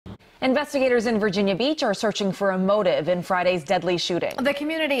Investigators in Virginia Beach are searching for a motive in Friday's deadly shooting. The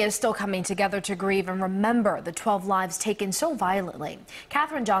community is still coming together to grieve and remember the 12 lives taken so violently.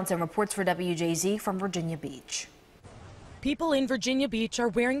 Catherine Johnson reports for WJZ from Virginia Beach. People in Virginia Beach are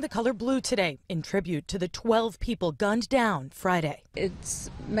wearing the color blue today in tribute to the 12 people gunned down Friday. It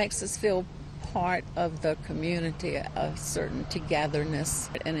makes us feel part of the community, a certain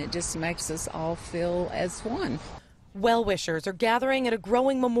togetherness, and it just makes us all feel as one. Well-wishers are gathering at a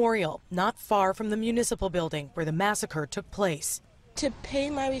growing memorial not far from the municipal building where the massacre took place. To pay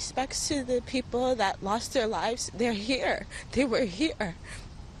my respects to the people that lost their lives, they're here. They were here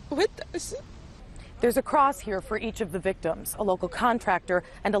with us. There's a cross here for each of the victims, a local contractor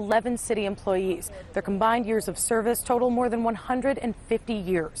and 11 city employees. Their combined years of service total more than 150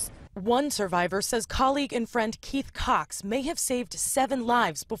 years. One survivor says colleague and friend Keith Cox may have saved 7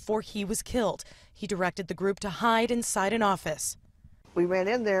 lives before he was killed. He directed the group to hide inside an office. We ran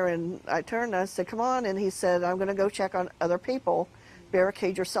in there and I turned and I said, come on. And he said, I'm going to go check on other people.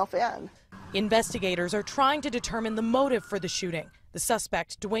 Barricade yourself in. Investigators are trying to determine the motive for the shooting. The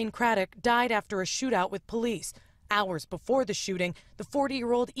suspect, Dwayne Craddock, died after a shootout with police. Hours before the shooting, the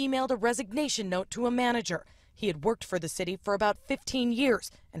 40-year-old emailed a resignation note to a manager. He had worked for the city for about 15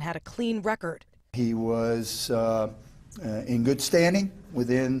 years and had a clean record. He was in good standing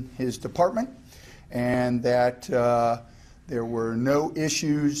within his department, and that there were no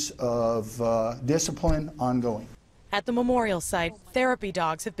issues of discipline ongoing. At the memorial site, therapy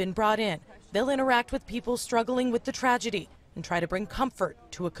dogs have been brought in. They'll interact with people struggling with the tragedy and try to bring comfort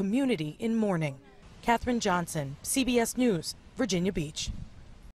to a community in mourning. Catherine Johnson, CBS News, Virginia Beach.